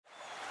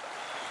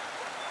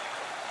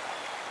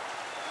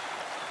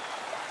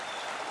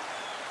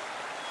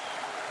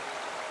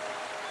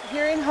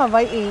Here in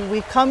Hawaii,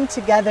 we come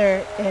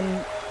together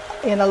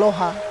in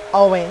aloha,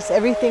 always.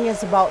 Everything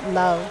is about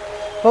love.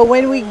 But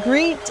when we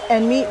greet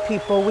and meet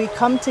people, we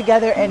come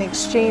together and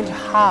exchange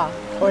ha,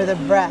 or the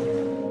breath.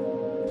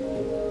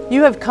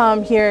 You have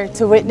come here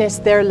to witness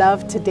their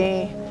love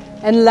today.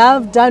 And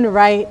love done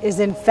right is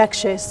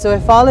infectious. So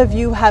if all of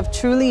you have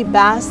truly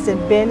basked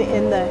and been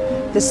in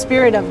the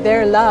spirit of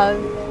their love,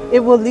 it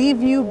will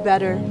leave you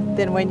better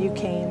than when you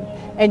came.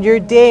 And your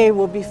day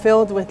will be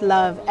filled with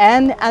love.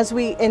 And as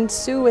we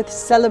ensue with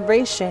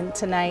celebration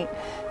tonight,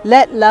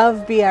 let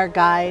love be our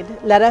guide.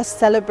 Let us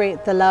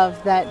celebrate the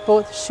love that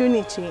both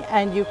Shunichi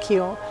and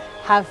Yukiyo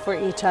have for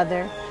each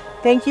other.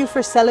 Thank you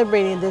for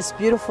celebrating this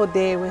beautiful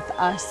day with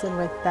us and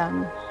with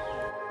them.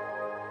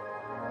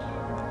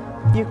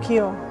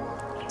 Yukiyo,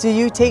 do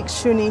you take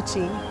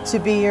Shunichi to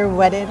be your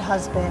wedded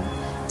husband,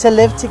 to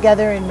live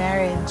together in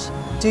marriage?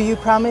 Do you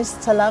promise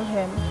to love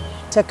him,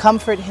 to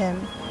comfort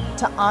him,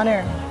 to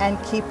honor and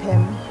keep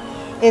him,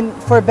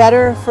 for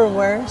better or for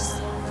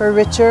worse, for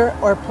richer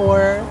or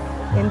poorer,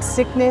 in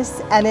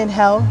sickness and in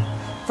health,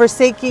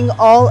 forsaking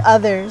all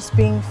others,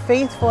 being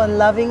faithful and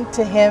loving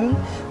to him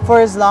for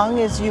as long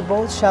as you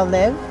both shall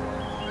live?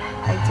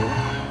 I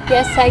do.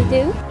 Yes, I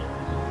do.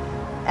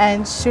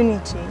 And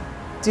Shunichi,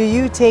 do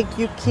you take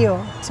Yukiyo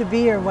to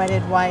be your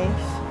wedded wife?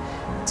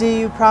 Do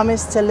you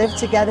promise to live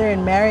together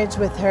in marriage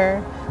with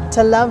her,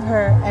 to love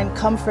her and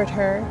comfort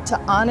her, to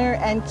honor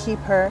and keep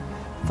her,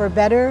 for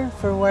better,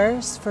 for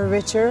worse, for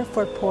richer,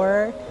 for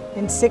poorer,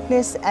 in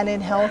sickness and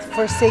in health,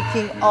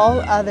 forsaking all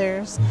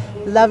others,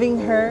 loving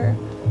her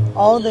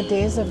all the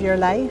days of your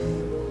life?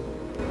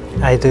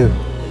 I do.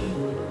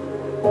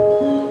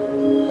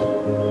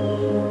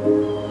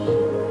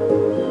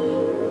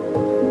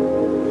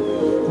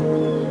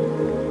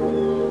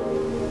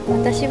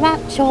私は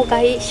生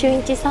涯俊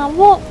一さん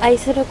を愛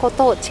するこ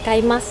とを誓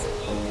います。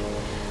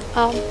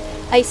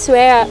I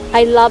swear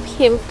I love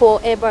him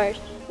forever.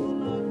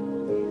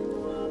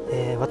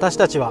 私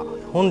たちは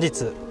本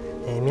日、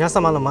皆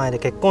様の前で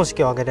結婚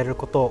式を挙げれる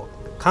ことを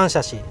感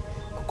謝し、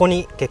ここ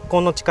に結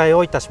婚の誓い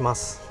をいたしま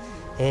す。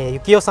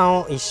Yukiyoさん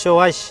を一生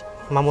愛し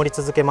守り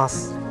続けま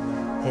す。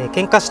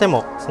喧嘩して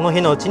もその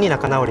日のうちに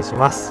仲直りし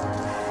ます。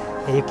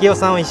Yukiyo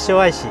さんを一生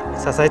愛し支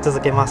え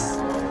続けま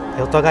す。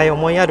お互い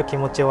思いやる気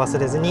持ちを忘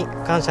れずに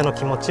感謝の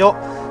気持ちを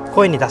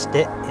声に出し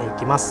てい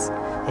きます。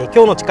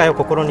今日の誓いを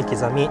心に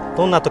刻み、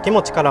どんな時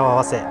も力を合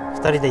わせ、2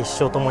人で一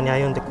生共に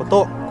歩んでいくこ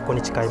とをここ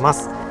に誓いま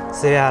す。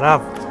Swear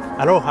love,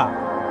 aloha.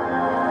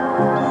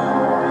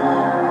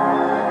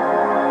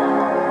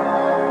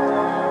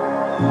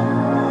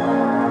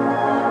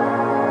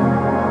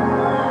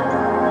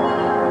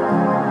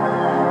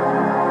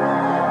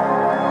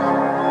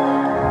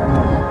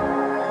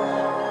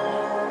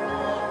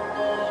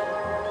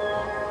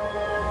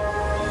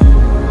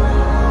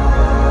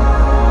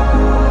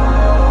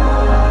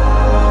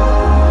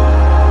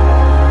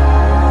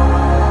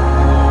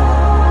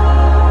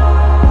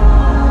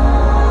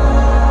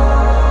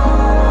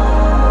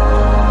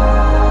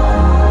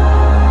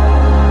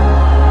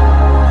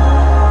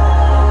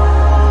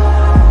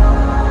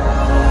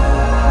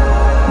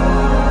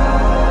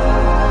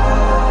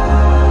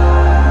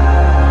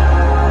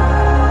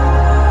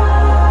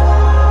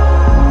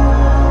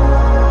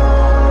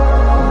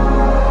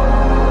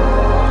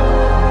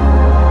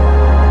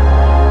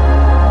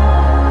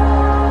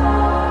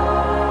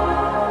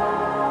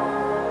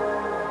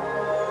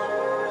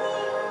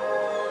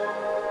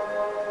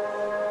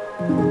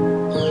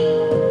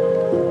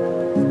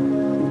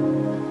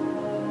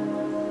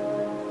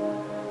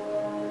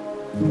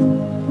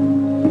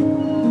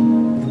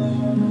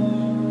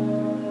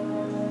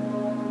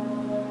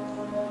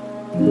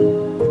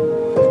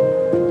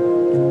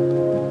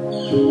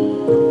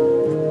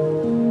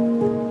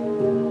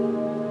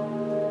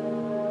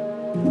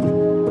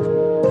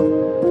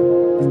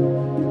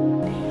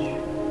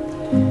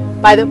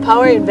 By the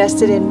power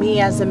invested in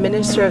me as a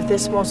minister of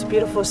this most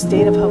beautiful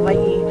state of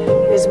Hawaii,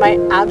 it is my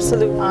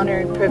absolute honor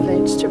and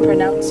privilege to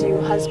pronounce you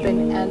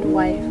husband and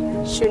wife.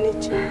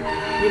 Shunichi,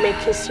 you may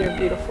kiss your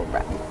beautiful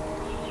bride.